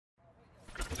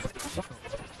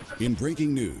In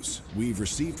breaking news, we've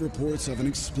received reports of an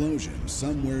explosion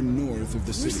somewhere north of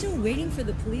the city. We're still waiting for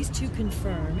the police to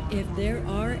confirm if there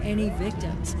are any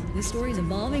victims. This story is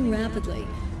evolving rapidly.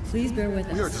 Please bear with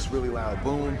us. We heard this really loud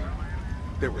boom.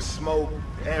 There was smoke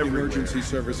everywhere. Emergency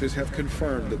services have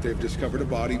confirmed that they've discovered a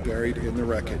body buried in the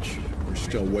wreckage. We're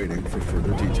still waiting for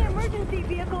further details. Emergency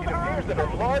vehicles It appears that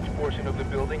a large portion of the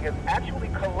building has actually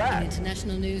In collapsed.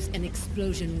 international news, an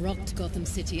explosion rocked Gotham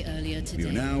City earlier today. We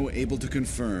are now able to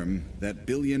confirm that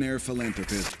billionaire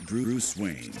philanthropist Bruce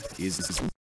Wayne is...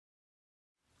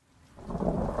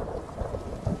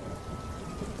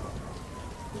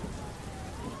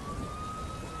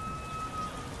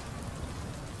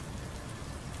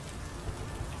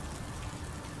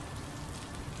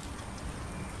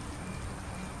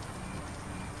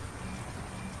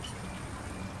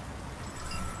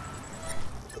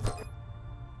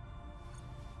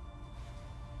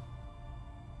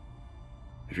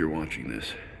 If you're watching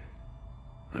this,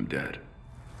 I'm dead.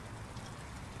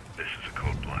 This is a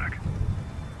code black.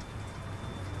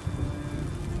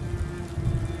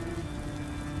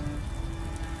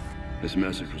 This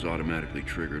message was automatically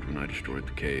triggered when I destroyed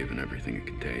the cave and everything it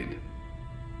contained.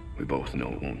 We both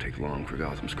know it won't take long for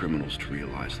Gotham's criminals to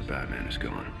realize the Batman is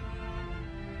gone.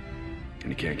 And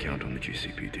you can't count on the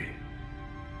GCPD.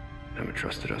 Haven't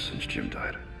trusted us since Jim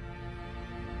died.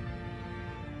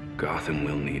 Gotham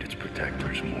will need its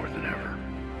protectors more than ever.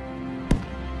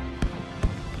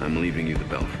 I'm leaving you the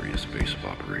Belfry as base of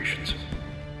operations.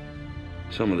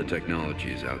 Some of the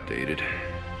technology is outdated,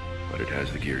 but it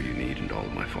has the gear you need and all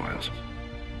of my files.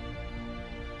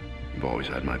 You've always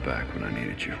had my back when I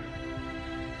needed you.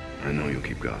 I know you'll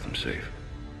keep Gotham safe.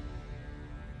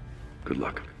 Good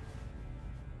luck.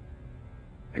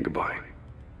 And goodbye.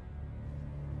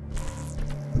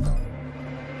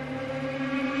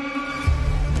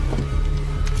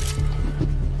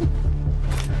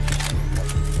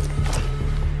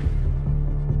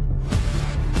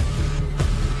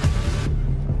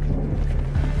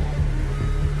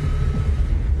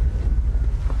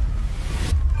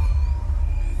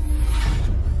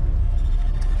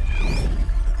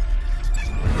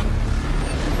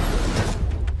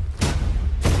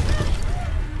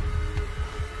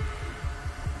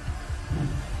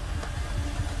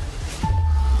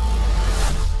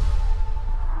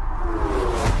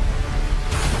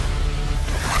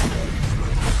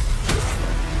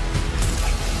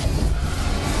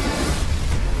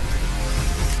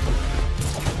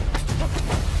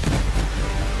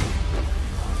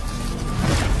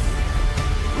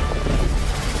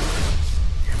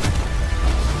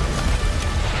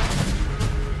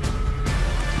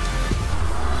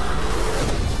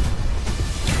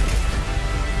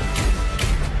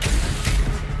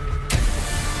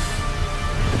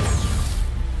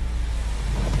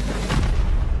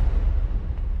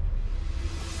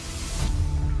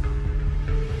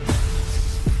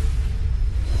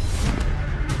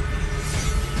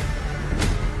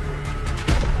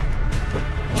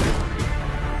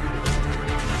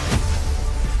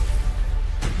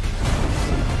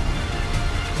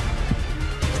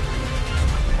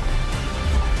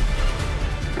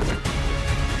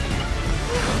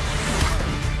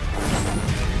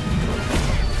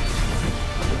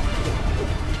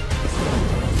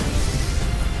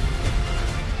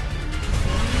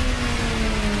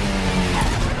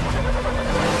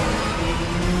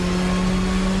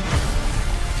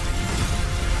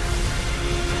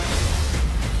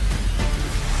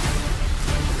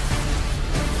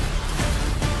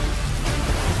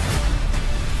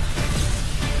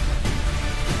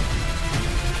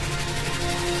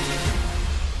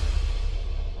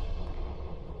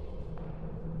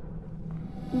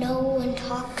 No one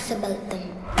talks about them.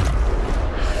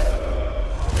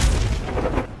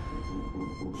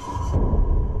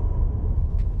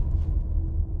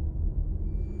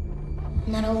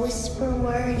 Not a whisper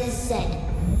word is said.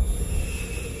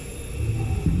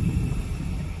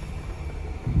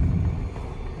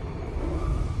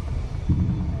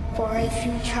 For if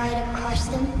you try to cross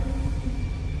them,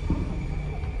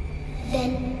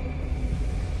 then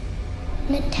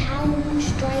the town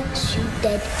strikes you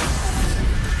dead.